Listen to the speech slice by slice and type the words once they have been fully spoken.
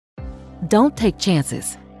Don't take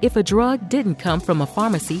chances. If a drug didn't come from a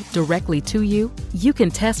pharmacy directly to you, you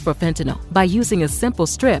can test for fentanyl by using a simple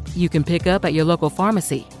strip you can pick up at your local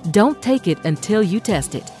pharmacy. Don't take it until you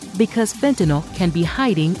test it, because fentanyl can be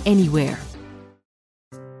hiding anywhere.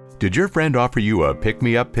 Did your friend offer you a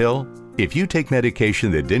pick-me-up pill? If you take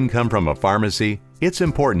medication that didn't come from a pharmacy, it's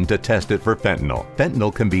important to test it for fentanyl.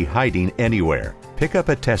 Fentanyl can be hiding anywhere. Pick up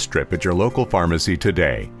a test strip at your local pharmacy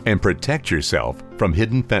today and protect yourself from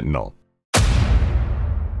hidden fentanyl.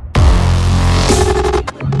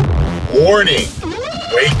 Warning!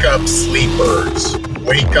 Wake up, sleepers.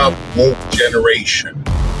 Wake up, woke generation.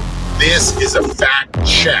 This is a fact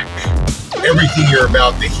check. Everything you're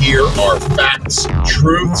about to hear are facts,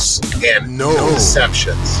 truths, and no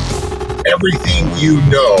deceptions. Everything you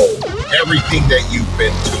know, everything that you've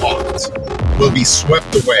been taught, will be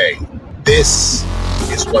swept away. This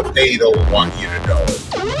is what they don't want you to know.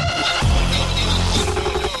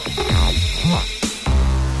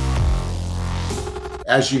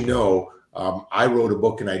 As you know, I wrote a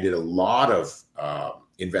book and I did a lot of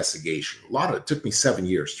investigation. It took me 7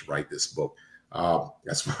 years to write this book.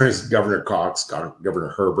 As far as Governor Cox, Governor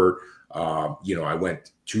Herbert, I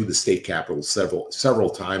went to the state capitol several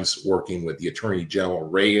times working with the Attorney General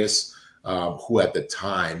Reyes, who at the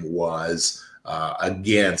time was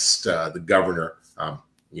against the governor,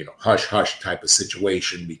 hush hush type of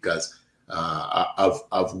situation because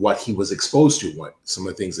of what he was exposed to, some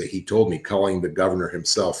of the things that he told me, calling the governor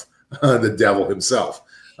himself the devil himself,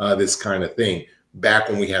 this kind of thing, back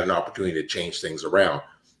when we had an opportunity to change things around.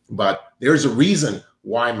 But there's a reason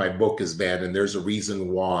why my book is banned, and there's a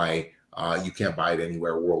reason why you can't buy it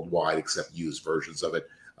anywhere worldwide except used versions of it.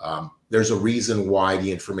 There's a reason why the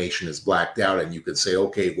information is blacked out, and you can say,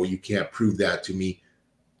 okay, well, you can't prove that to me.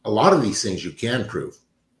 A lot of these things you can prove.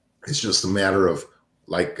 It's just a matter of,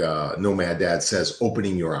 like Nomad Dad says,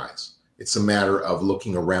 opening your eyes. It's a matter of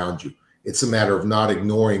looking around you. It's a matter of not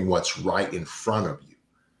ignoring what's right in front of you.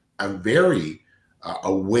 I'm very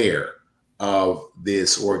aware of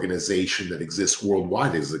this organization that exists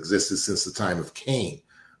worldwide, has existed since the time of Cain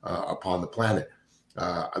upon the planet.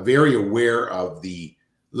 Very aware of the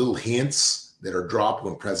little hints that are dropped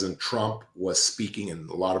when President Trump was speaking in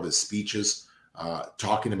a lot of his speeches,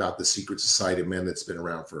 talking about the secret society of men that's been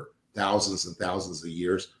around for thousands and thousands of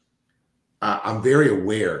years. I'm very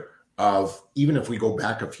aware of, even if we go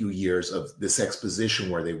back a few years, of this exposition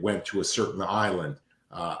where they went to a certain island,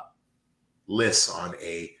 lists on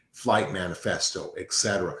a flight manifesto,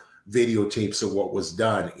 etc., videotapes of what was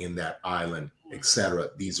done in that island, etc.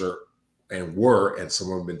 These are and some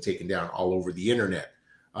of them have been taken down all over the internet.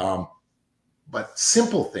 But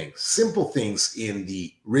simple things in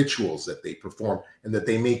the rituals that they perform and that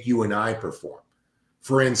they make you and I perform.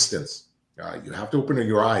 For instance, you have to open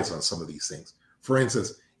your eyes on some of these things. For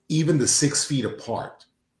instance, even the 6 feet apart.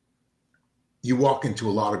 You walk into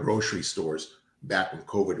a lot of grocery stores back when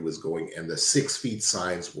COVID was going, and the 6 feet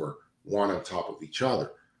signs were one on top of each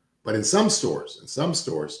other. But in some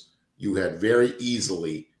stores, you had very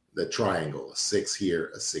easily the triangle, a 6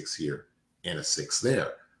 here, a 6 here, and a 6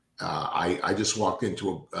 there. I just walked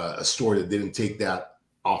into a store that didn't take that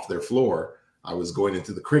off their floor. I was going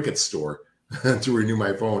into the Cricket store to renew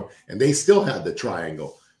my phone, and they still had the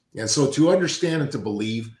triangle. And so to understand and to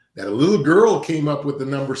believe that a little girl came up with the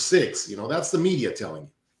number 6, that's the media telling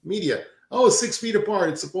you. Media, 6 feet apart,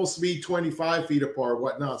 it's supposed to be 25 feet apart,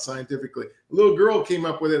 whatnot, scientifically. A little girl came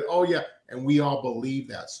up with it, oh yeah, and we all believe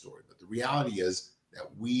that story. But the reality is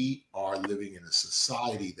that we are living in a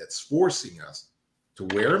society that's forcing us to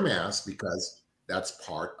wear a mask because that's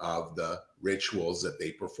part of the rituals that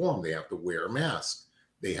they perform. They have to wear a mask.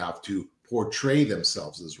 They have to portray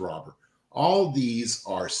themselves as robber. All these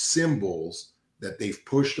are symbols that they've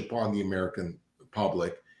pushed upon the American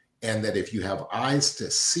public, and that if you have eyes to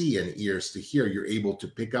see and ears to hear, you're able to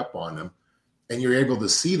pick up on them, and you're able to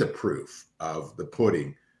see the proof of the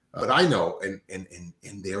pudding. But I know, and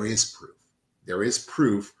there is proof. There is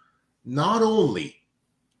proof not only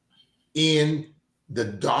in the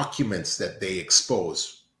documents that they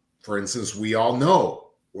expose. For instance, we all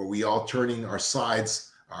know, were we all turning our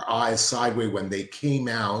eyes sideways when they came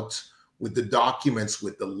out with the documents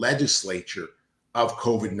with the legislature of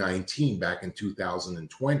COVID-19 back in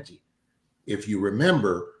 2020. If you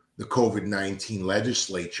remember, the COVID-19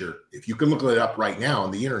 legislature, if you can look it up right now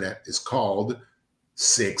on the internet, is called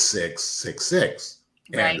 6666.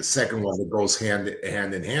 Right. And the second one that goes hand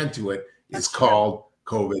in hand to it is called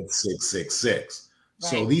COVID 666. Right.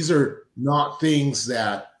 So these are not things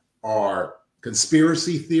that are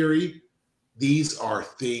conspiracy theory. These are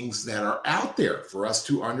things that are out there for us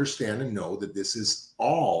to understand and know that this is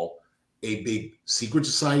all a big secret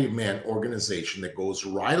society of man organization that goes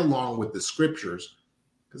right along with the scriptures,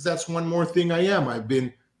 because that's one more thing I am. I've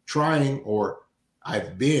been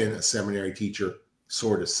a seminary teacher,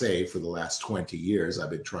 sort of say, for the last 20 years.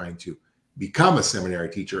 I've been trying to become a seminary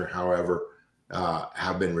teacher, however,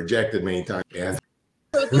 have been rejected many times. And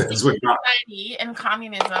so the secret society and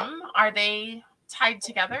communism, are they tied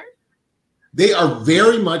together? They are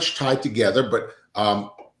very much tied together, but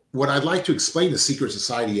what I'd like to explain the secret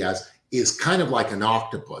society as is kind of like an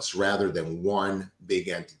octopus rather than one big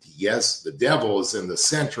entity. Yes, the devil is in the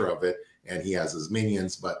center of it and he has his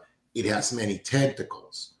minions, but it has many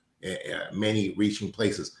tentacles, many reaching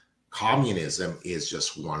places. Communism is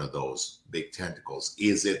just one of those big tentacles.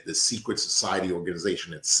 Is it the secret society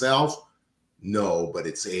organization itself? No, but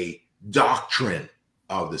it's a doctrine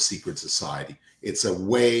of the secret society. It's a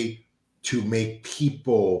way to make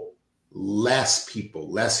people, less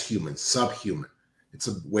human, subhuman. It's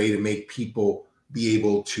a way to make people be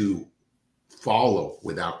able to follow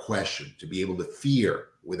without question, to be able to fear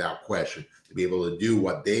without question, to be able to do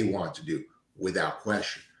what they want to do without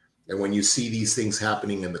question. And when you see these things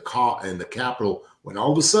happening in the Capitol, when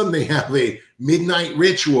all of a sudden they have a midnight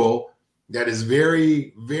ritual that is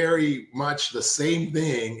very, very much the same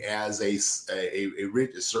thing as a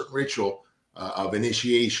certain ritual of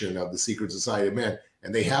initiation of the secret society of men,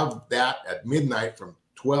 and they have that at midnight from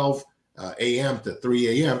 12 a.m. to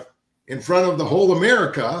 3 a.m. in front of the whole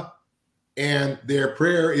America, and their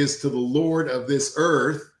prayer is to the Lord of this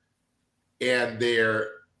earth, and their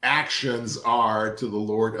actions are to the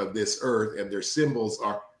Lord of this earth, and their symbols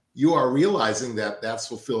are, you are realizing that that's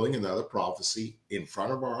fulfilling another prophecy in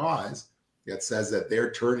front of our eyes that says that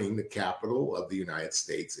they're turning the capital of the United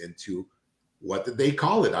States into, what did they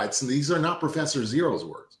call it? These are not Professor Zero's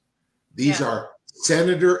words. These are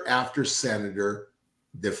senator after senator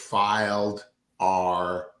defiled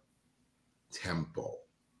our temple.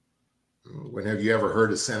 When have you ever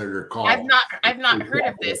heard a senator call? I've not heard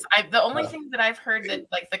of this. The only thing that I've heard that,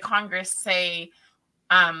 like, the Congress say,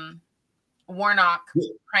 Warnock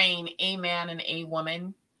praying a man and a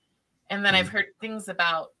woman, and then I've heard things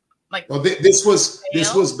about, like, well, this was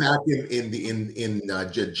back in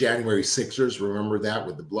January 6ers. Remember that,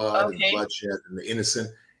 with the blood and the bloodshed and the innocent,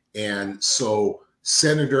 and so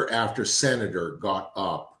senator after senator got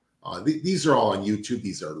up. These are all on YouTube.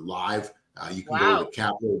 These are live. You can go to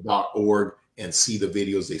capitol.org and see the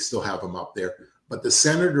videos. They still have them up there. But the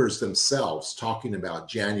senators themselves talking about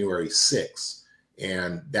January 6th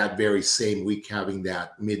and that very same week having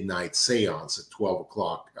that midnight seance at 12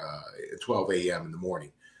 a.m. in the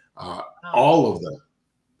morning. All of them,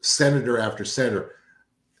 senator after senator,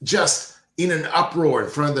 just in an uproar in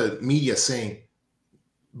front of the media saying,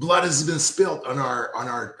 blood has been spilt on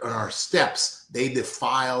our steps. They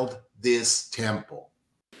defiled this temple.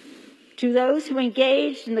 To those who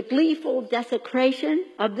engaged in the gleeful desecration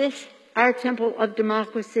of this, our temple of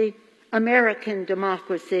democracy, American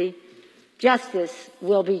democracy, justice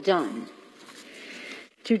will be done.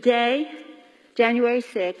 Today, January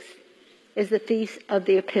 6th, is the Feast of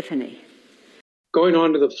the Epiphany. Going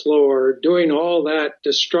onto the floor, doing all that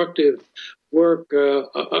destructive work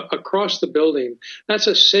across the building, that's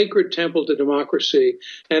a sacred temple to democracy,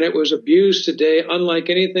 and it was abused today unlike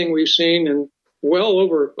anything we've seen in well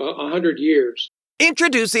over 100 years.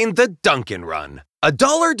 Introducing the Dunkin' Run.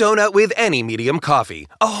 $1 donut with any medium coffee.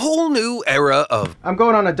 A whole new era of... I'm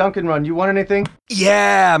going on a Dunkin' Run. You want anything?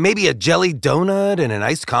 Yeah, maybe a jelly donut and an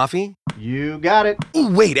iced coffee? You got it.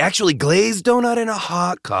 Ooh, wait, actually glazed donut and a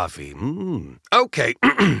hot coffee. Okay,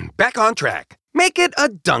 back on track. Make it a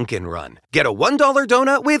Dunkin' Run. Get a $1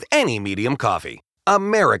 donut with any medium coffee.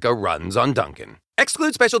 America runs on Dunkin'.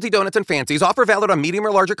 Exclude specialty donuts and fancies. Offer valid on medium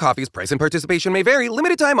or larger coffees. Price and participation may vary.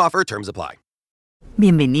 Limited time offer. Terms apply.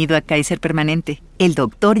 Bienvenido a Kaiser Permanente. El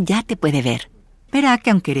doctor ya te puede ver. Verá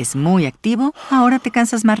que aunque eres muy activo, ahora te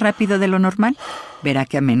cansas más rápido de lo normal. Verá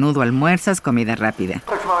que a menudo almuerzas comida rápida.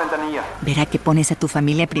 Próxima ventanilla. Verá que pones a tu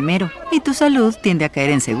familia primero y tu salud tiende a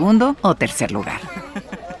caer en segundo o tercer lugar.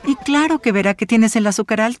 Y claro que verá que tienes el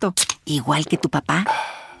azúcar alto, igual que tu papá.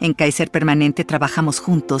 En Kaiser Permanente trabajamos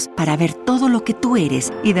juntos para ver todo lo que tú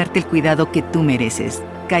eres y darte el cuidado que tú mereces.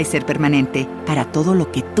 Kaiser Permanente, para todo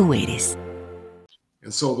lo que tú eres.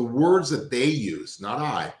 And so the words that they use, not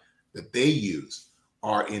I, that they use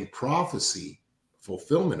are in prophecy,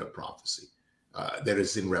 fulfillment of prophecy, that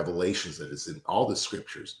is in Revelations, that is in all the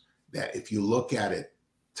scriptures, that if you look at it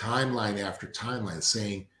timeline after timeline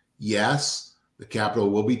saying, yes, the Capitol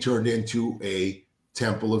will be turned into a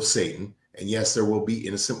temple of Satan. And yes, there will be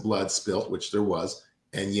innocent blood spilt, which there was.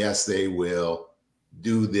 And yes, they will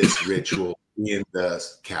do this ritual in the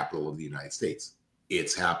Capitol of the United States.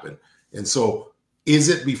 It's happened. And so is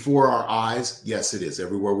it before our eyes? Yes, it is.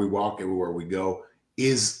 Everywhere we walk, everywhere we go.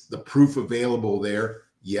 Is the proof available there?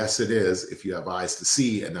 Yes, it is, if you have eyes to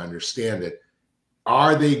see and understand it.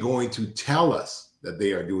 Are they going to tell us that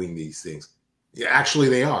they are doing these things? Yeah, actually,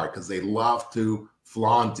 they are, because they love to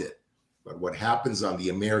flaunt it. But what happens on the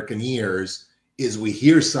American ears is we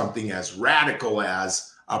hear something as radical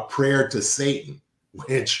as a prayer to Satan,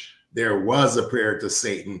 which there was a prayer to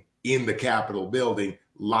Satan in the Capitol building,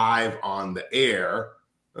 live on the air.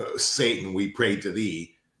 Satan, we pray to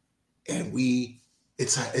thee. And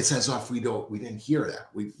it's as if we didn't hear that.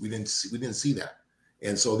 We didn't see that.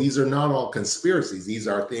 And so these are not all conspiracies. These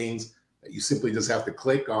are things that you simply just have to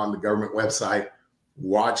click on the government website,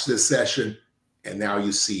 watch this session, and now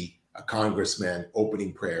you see a congressman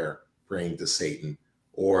opening prayer, praying to Satan,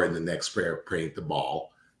 or in the next prayer, praying to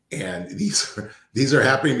Baal. And these are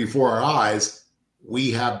happening before our eyes.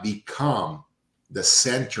 We have become the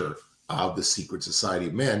center of the secret society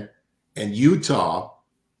of men. And Utah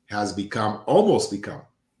has almost become,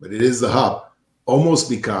 but it is the hub, almost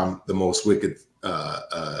become the most wicked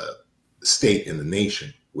state in the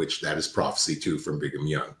nation, which that is prophecy too from Brigham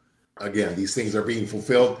Young. Again, these things are being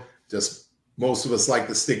fulfilled. Just most of us like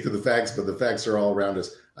to stick to the facts, but the facts are all around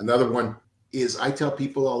us. Another one is, I tell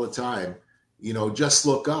people all the time, just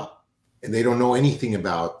look up. And they don't know anything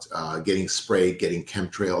about getting sprayed, getting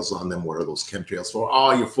chemtrails on them. What are those chemtrails for?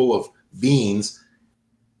 Oh, you're full of beans.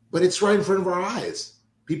 But it's right in front of our eyes.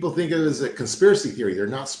 People think it is a conspiracy theory. They're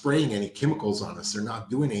not spraying any chemicals on us. They're not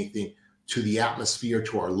doing anything to the atmosphere,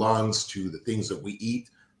 to our lungs, to the things that we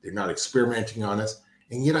eat. They're not experimenting on us.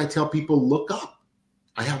 And yet I tell people, look up.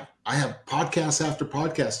 I have podcasts after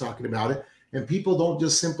podcasts talking about it. And people don't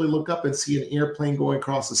just simply look up and see an airplane going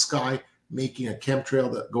across the sky, making a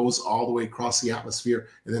chemtrail that goes all the way across the atmosphere,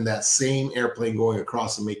 and then that same airplane going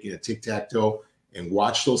across and making a tic-tac-toe, and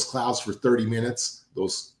watch those clouds for 30 minutes,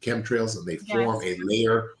 those chemtrails, and they form a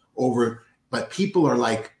layer over. But people are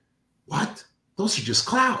like, what? Those are just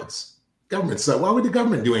clouds. Government's like, why would the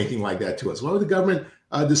government do anything like that to us? Why would the government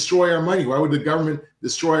destroy our money? Why would the government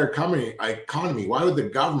destroy our economy? Why would the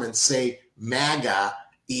government say MAGA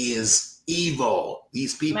is evil?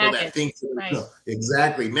 These people maggots, that think right.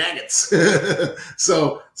 Exactly, maggots.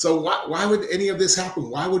 so why would any of this happen?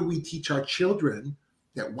 Why would we teach our children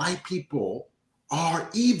that white people are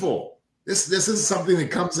evil? This is something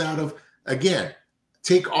that comes out of, again,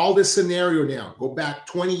 take all this scenario now, go back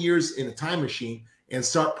 20 years in a time machine and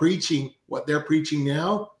start preaching what they're preaching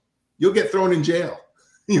now. You'll get thrown in jail.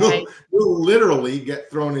 You'll literally get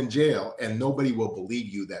thrown in jail, and nobody will believe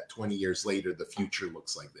you that 20 years later the future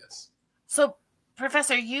looks like this. So,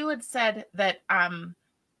 Professor, you had said that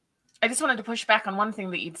I just wanted to push back on one thing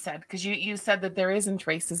that you'd said, because you said that there isn't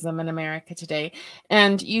racism in America today,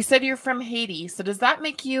 and you said you're from Haiti. So does that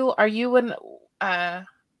make you? Are you an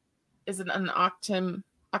is it an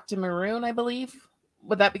octamaroon? I believe.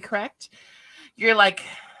 Would that be correct? You're like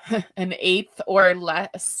an eighth or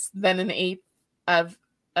less than an eighth of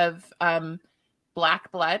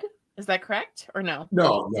black blood. Is that correct or no?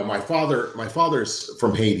 No. My father's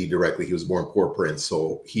from Haiti directly. He was born Port-au-Prince,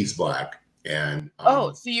 so he's black. And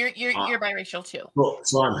so you're biracial too.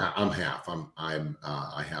 So I'm half.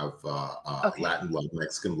 I have Latin blood,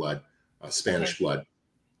 Mexican blood, Spanish blood,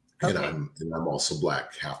 and I'm also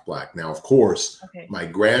black, half black. Now, of course, my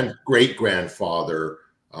great grandfather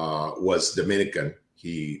was Dominican.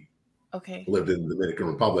 He lived in the Dominican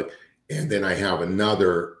Republic, and then I have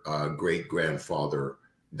another great grandfather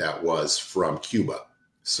that was from Cuba.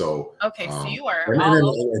 So so you are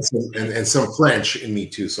and some French in me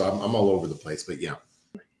too. So I'm all over the place. But yeah,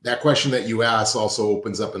 that question that you asked also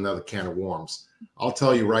opens up another can of worms. I'll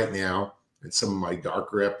tell you right now, in some of my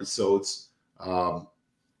darker episodes,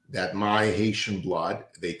 that my Haitian blood,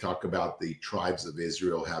 they talk about the tribes of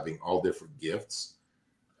Israel having all different gifts.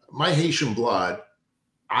 My Haitian blood,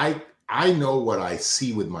 I know what I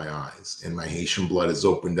see with my eyes, and my Haitian blood has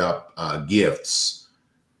opened up gifts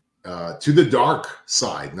to the dark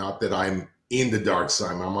side. Not that I'm in the dark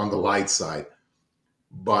side, I'm on the light side,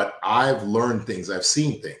 but I've learned things, I've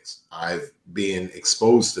seen things, I've been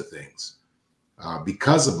exposed to things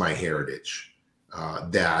because of my heritage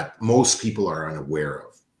that most people are unaware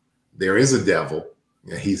of. There is a devil.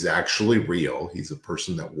 He's actually real. He's a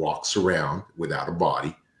person that walks around without a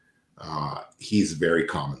body. He's very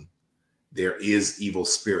common. There is evil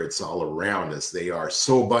spirits all around us. They are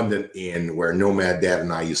so abundant in where Nomad Dad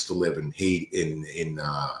and I used to live in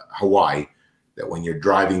Hawaii, that when you're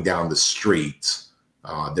driving down the street,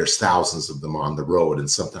 there's thousands of them on the road, and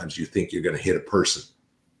sometimes you think you're going to hit a person.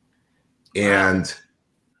 And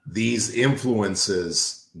these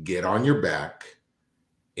influences get on your back,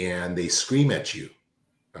 and they scream at you.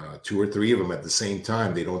 2 or 3 of them at the same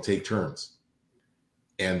time. They don't take turns.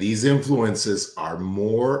 And these influences are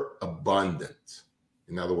more abundant.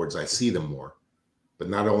 In other words, I see them more. But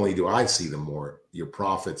not only do I see them more, your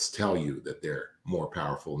prophets tell you that they're more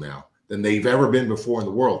powerful now than they've ever been before in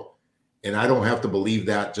the world. And I don't have to believe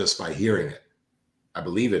that just by hearing it. I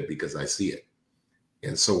believe it because I see it.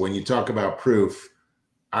 And so when you talk about proof,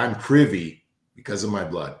 I'm privy because of my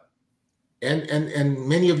blood. And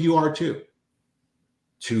many of you are too,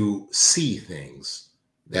 to see things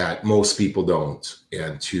that most people don't,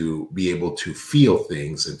 and to be able to feel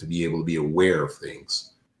things and to be able to be aware of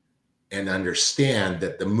things and understand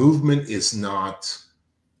that the movement is not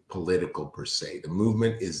political per se. The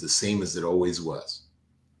movement is the same as it always was.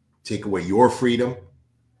 Take away your freedom,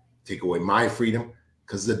 take away my freedom,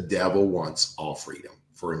 because the devil wants all freedom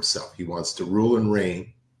for himself. He wants to rule and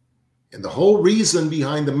reign. And the whole reason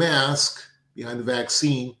behind the mask, behind the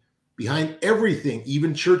vaccine, behind everything,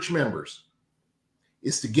 even church members,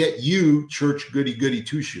 is to get you, church goody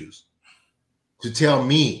two-shoes, to tell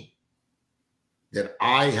me that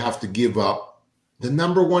I have to give up the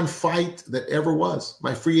number one fight that ever was,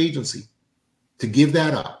 my free agency, to give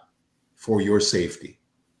that up for your safety.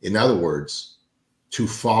 In other words, to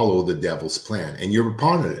follow the devil's plan. And you're a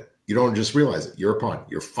pawn in it. You don't just realize it. You're a pawn.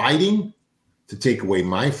 You're fighting to take away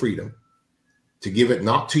my freedom, to give it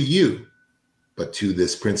not to you, but to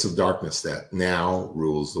this prince of darkness that now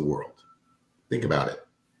rules the world. Think about it.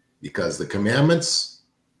 Because the commandments,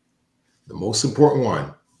 the most important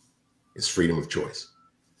one is freedom of choice.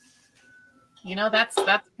 You know, that's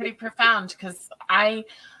pretty profound, because I'm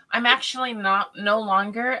actually no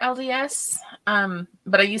longer LDS,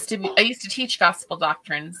 but I used to teach gospel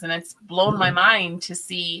doctrines, and it's blown my mind to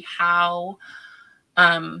see how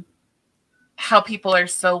people are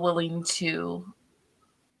so willing to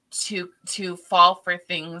fall for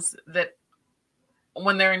things that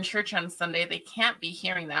when they're in church on Sunday they can't be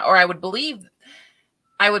hearing that. Or I would believe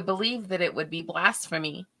that it would be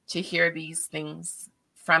blasphemy to hear these things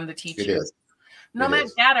from the teachers. It is. Nomad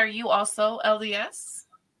Dad, are you also LDS?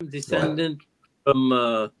 I'm descendant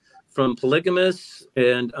from polygamists,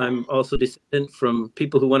 and I'm also descendant from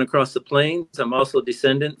people who went across the plains. I'm also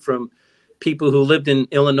descendant from people who lived in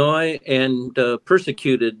Illinois and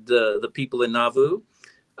persecuted the people in Nauvoo.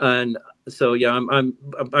 And so, yeah,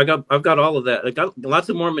 I've got all of that. I got lots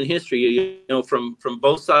of Mormon history, you know, from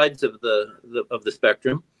both sides of the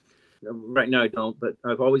spectrum. Right now, I don't, but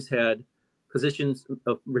I've always had positions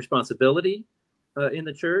of responsibility in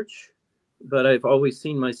the church. But I've always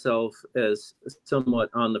seen myself as somewhat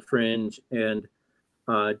on the fringe, and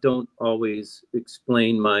don't always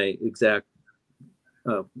explain my exact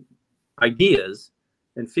ideas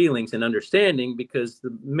and feelings and understanding, because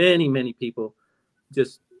the many people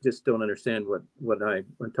just don't understand what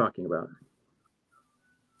I'm talking about.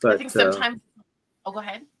 But I think sometimes. Go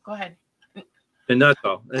ahead. And that's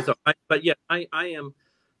all. But yeah, I am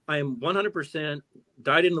 100%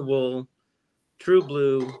 dyed in the wool, true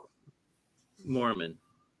blue Mormon.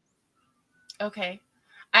 Okay.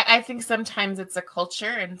 I think sometimes it's a culture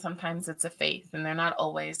and sometimes it's a faith, and they're not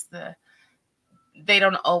always they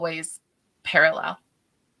don't always parallel.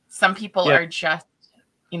 Some people are just,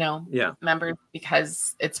 members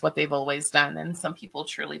because it's what they've always done, and some people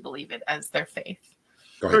truly believe it as their faith.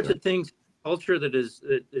 Sorts of things, culture that is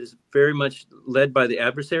very much led by the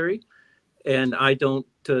adversary, and I don't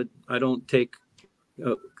take,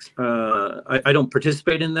 I don't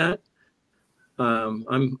participate in that. I'm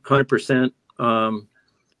 100%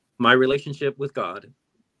 my relationship with God,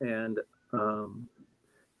 and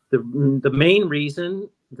the main reason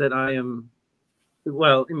that I am,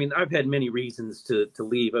 well, I mean, I've had many reasons to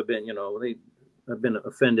leave. I've been, I've been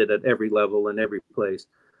offended at every level and every place,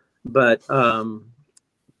 but I'm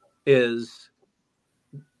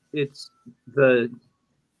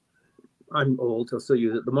old, so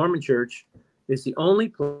the Mormon Church is the only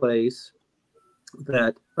place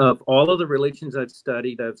that of all of the religions I've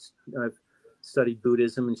studied, I've studied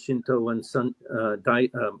Buddhism and Shinto and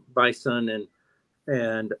Bison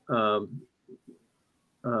and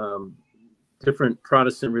different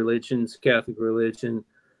Protestant religions, Catholic religion,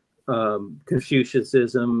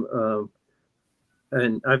 Confucianism,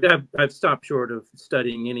 and I've stopped short of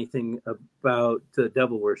studying anything about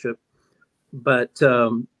devil worship, but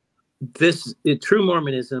true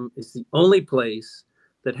Mormonism is the only place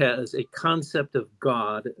that has a concept of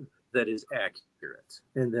God that is accurate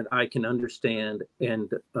and that I can understand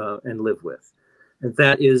and live with. And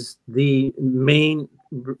that is the main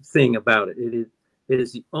thing about it. It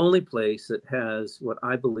is the only place that has what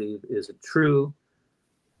I believe is a true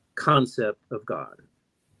concept of God.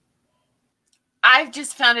 I've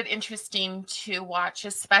just found it interesting to watch,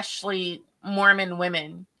 especially Mormon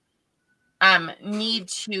women need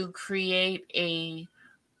to create a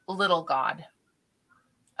little god,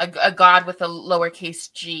 a god with a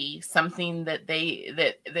lowercase g, something that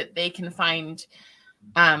they can find,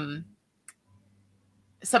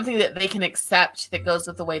 something that they can accept that goes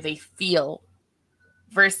with the way they feel,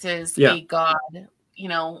 versus a god,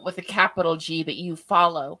 with a capital G that you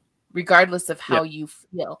follow, regardless of how you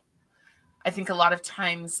feel. I think a lot of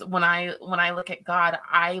times when I look at God,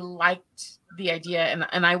 I liked the idea,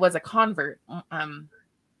 and I was a convert.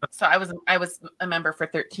 So I was a member for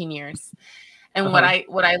 13 years. And what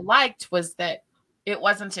I liked was that it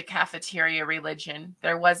wasn't a cafeteria religion.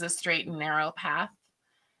 There was a straight and narrow path.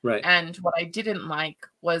 Right. And what I didn't like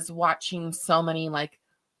was watching so many like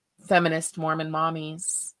feminist Mormon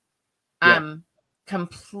mommies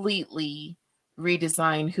completely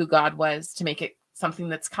redesign who God was to make it something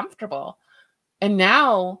that's comfortable. And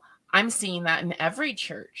now I'm seeing that in every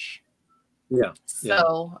church. Yeah.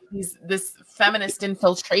 So this feminist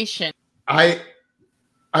infiltration. I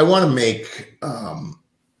want to make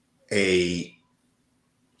a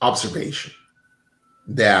observation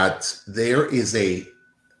that there is a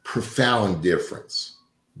profound difference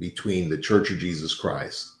between the Church of Jesus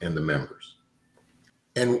Christ and the members.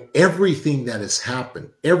 And everything that has happened,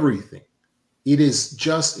 everything, it is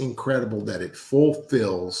just incredible that it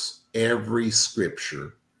fulfills every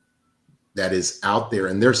scripture that is out there,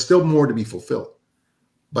 and there's still more to be fulfilled.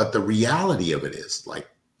 But the reality of it is, like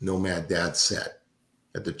Nomad Dad said,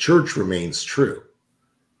 that the church remains true,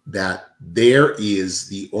 that there is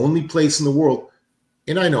the only place in the world,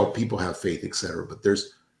 and I know people have faith, etc., but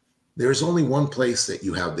there's only one place that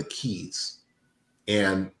you have the keys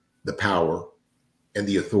and the power and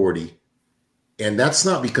the authority, and that's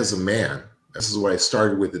not because of man. This is what I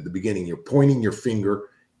started with at the beginning. You're pointing your finger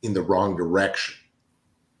in the wrong direction.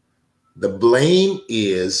 The blame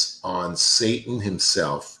is on Satan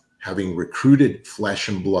himself, having recruited flesh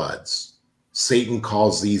and bloods. Satan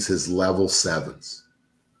calls these his level 7s.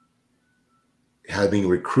 Having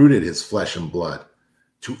recruited his flesh and blood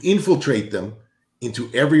to infiltrate them into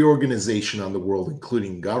every organization on the world,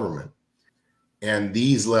 including government. And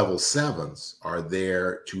these level 7s are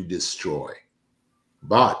there to destroy.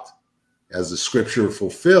 But as the scripture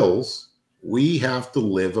fulfills, we have to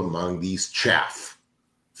live among these chaff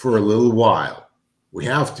for a little while. We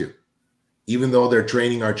have to. Even though they're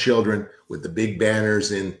training our children with the big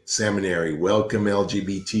banners in seminary, welcome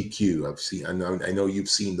LGBTQ. I know you've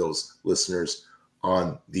seen those, listeners,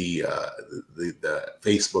 on the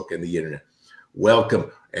Facebook and the internet.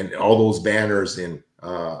 Welcome, and all those banners in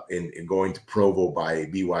going to Provo by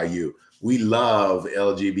BYU. We love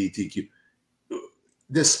LGBTQ.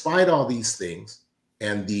 Despite all these things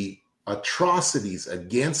and the atrocities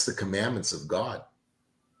against the commandments of God,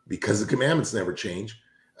 because the commandments never change,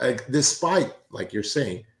 despite, like you're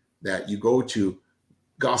saying, that you go to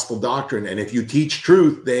gospel doctrine, and if you teach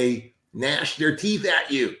truth, they gnash their teeth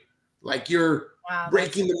at you, like you're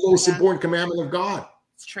breaking the most important commandment of God.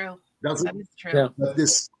 It's true. That is true. Yeah. But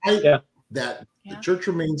despite that, the church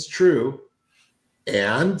remains true,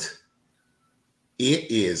 and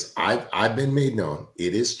it is, I've been made known,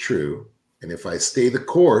 it is true. And if I stay the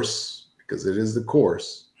course, because it is the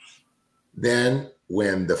course, then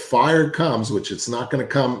when the fire comes, which it's not going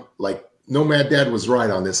to come, like Nomad Dad was right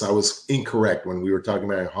on this. I was incorrect when we were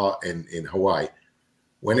talking about in Hawaii.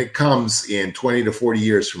 When it comes in 20 to 40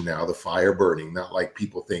 years from now, the fire burning, not like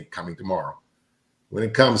people think coming tomorrow. When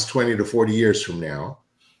it comes 20 to 40 years from now,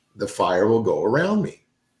 the fire will go around me,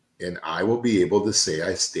 and I will be able to say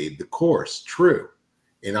I stayed the course, true.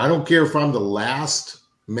 And I don't care if I'm the last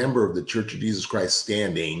member of the Church of Jesus Christ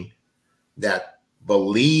standing that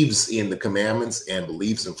believes in the commandments and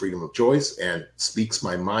believes in freedom of choice and speaks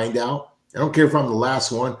my mind out. I don't care if I'm the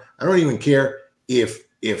last one. I don't even care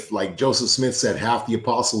if like Joseph Smith said, half the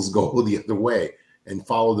apostles go the other way and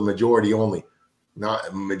follow the majority only,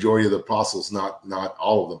 not majority of the apostles, not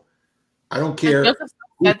all of them. I don't care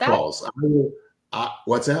who calls.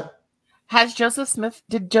 What's that?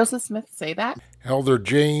 Did Joseph Smith say that? Elder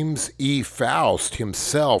James E. Faust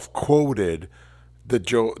himself quoted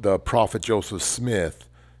the prophet Joseph Smith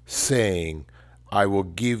saying, I will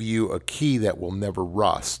give you a key that will never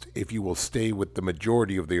rust. If you will stay with the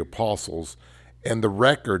majority of the apostles and the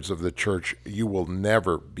records of the church, you will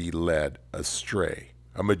never be led astray.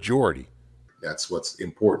 A majority. That's what's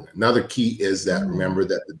important. Another key is that remember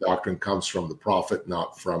that the doctrine comes from the prophet,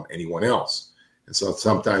 not from anyone else. And so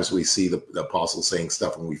sometimes we see the apostles saying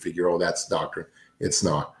stuff and we figure, oh, that's doctrine. It's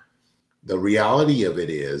not. The reality of it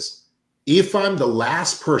is, if I'm the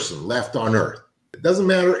last person left on earth, it doesn't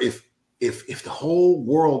matter if if the whole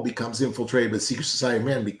world becomes infiltrated by the secret society of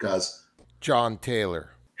men, because John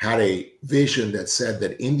Taylor had a vision that said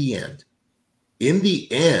that in the end,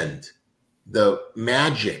 the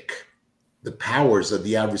magic, the powers of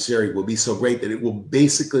the adversary will be so great that it will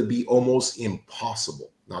basically be almost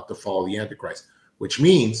impossible not to follow the Antichrist, which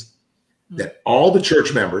means that all the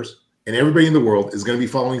church members and everybody in the world is going to be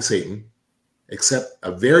following Satan, except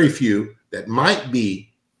a very few that might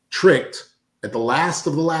be tricked at the last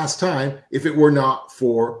of the last time if it were not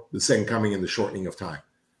for the second coming and the shortening of time.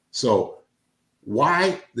 So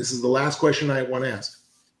why, this is the last question I want to ask,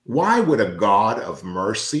 why would a God of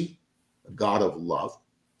mercy, a God of love,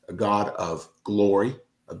 a God of glory,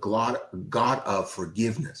 a God of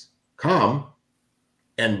forgiveness come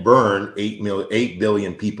and burn 8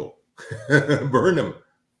 billion people? Burn them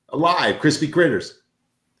alive, crispy critters.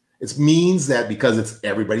 It means that because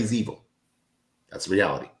everybody's evil. That's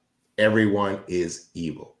reality. Everyone is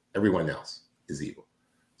evil. Everyone else is evil.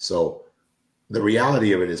 So the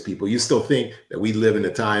reality of it is, people, you still think that we live in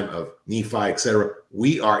the time of Nephi, etc.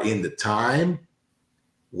 We are in the time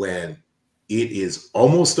when it is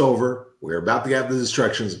almost over. We're about to have the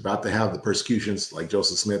destructions, about to have the persecutions, like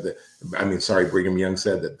Joseph Smith. Brigham Young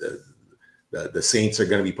said that the saints are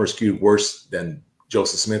going to be persecuted worse than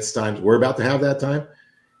Joseph Smith's times. We're about to have that time.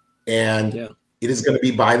 And it is going to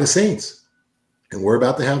be by the saints. And we're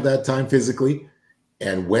about to have that time physically.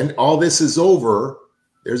 And when all this is over,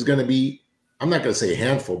 there's going to be, I'm not going to say a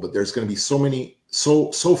handful, but there's going to be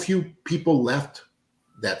so few people left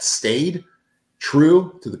that stayed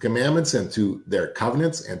true to the commandments and to their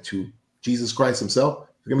covenants and to Jesus Christ himself.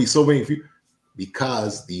 There's going to be so many few,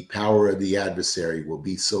 because the power of the adversary will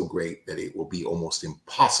be so great that it will be almost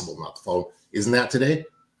impossible not to follow. Isn't that today?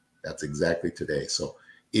 That's exactly today. So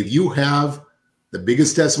if you have the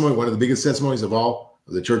biggest testimony, one of the biggest testimonies of all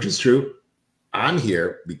of the church is true, I'm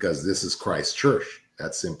here because this is Christ's church.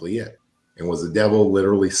 That's simply it. And was the devil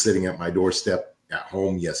literally sitting at my doorstep at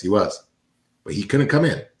home? Yes, he was. But he couldn't come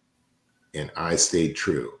in. And I stayed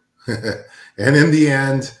true. And in the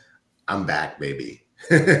end, I'm back, baby.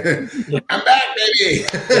 I'm back, baby.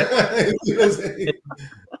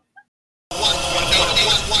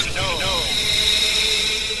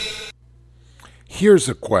 Here's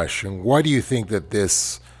a question. Why do you think that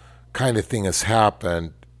this kind of thing is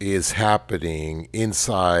happening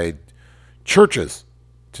inside churches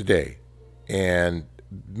today? And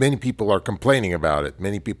many people are complaining about it.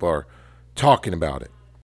 Many people are talking about it.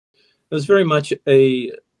 It was very much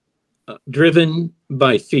driven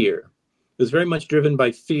by fear. It was very much driven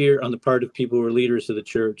by fear on the part of people who were leaders of the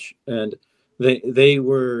church. And they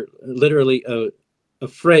were literally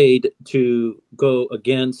afraid to go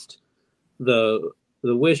against the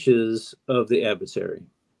wishes of the adversary.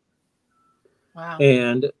 Wow.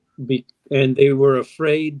 And they were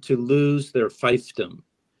afraid to lose their fiefdom.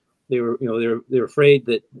 They were afraid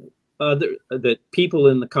that that people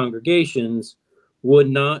in the congregations would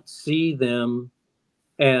not see them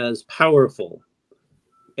as powerful,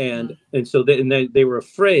 and so they were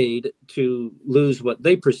afraid to lose what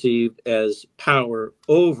they perceived as power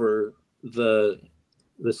over the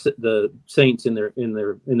saints in their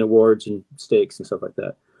wards and stakes and stuff like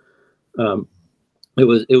that. It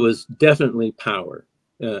was definitely power.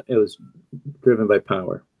 It was driven by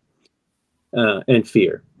power and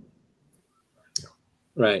fear.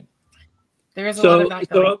 Right. There is a lot of that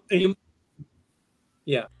going.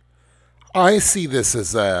 Yeah. I see this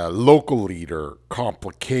as a local leader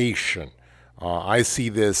complication. I see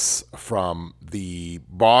this from the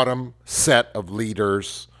bottom set of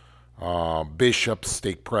leaders, bishops,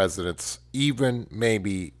 stake presidents, even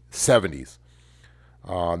maybe 70s,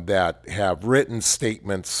 that have written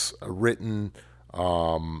statements, written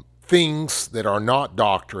things that are not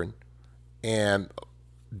doctrine, and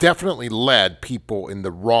definitely led people in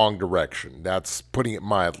the wrong direction. That's putting it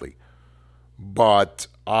mildly. But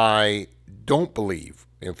I don't believe,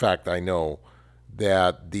 in fact, I know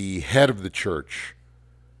that the head of the church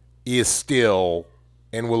is still,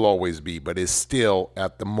 and will always be, but is still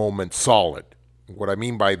at the moment solid. What I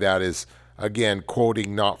mean by that is, again,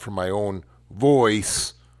 quoting not from my own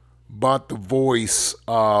voice, but the voice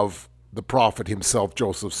of the prophet himself,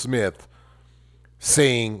 Joseph Smith,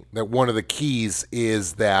 saying that one of the keys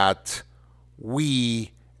is that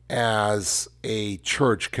we as a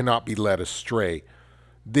church cannot be led astray.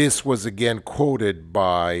 This was again quoted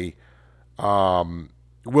by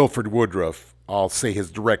Wilford Woodruff. I'll say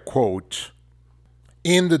his direct quote.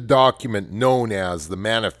 In the document known as the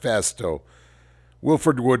Manifesto,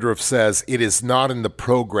 Wilford Woodruff says, "It is not in the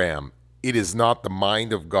program. It is not the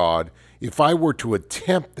mind of God. If I were to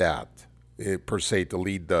attempt that, per se, to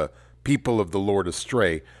lead the people of the Lord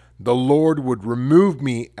astray, the Lord would remove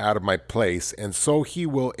me out of my place, and so he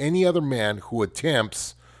will any other man who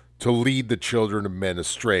attempts to lead the children of men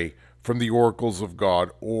astray from the oracles of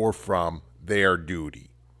God or from their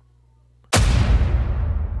duty.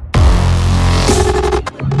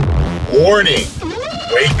 Warning!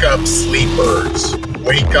 Wake up, sleepers.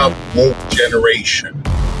 Wake up, woke generation.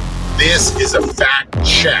 This is a fact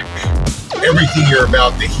check. Everything you're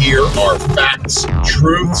about to hear are facts,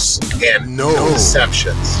 truths, and no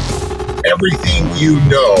deceptions. Everything you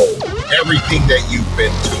know, everything that you've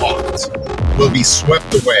been taught, will be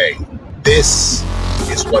swept away. This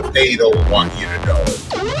is what they don't want you to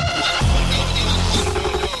know.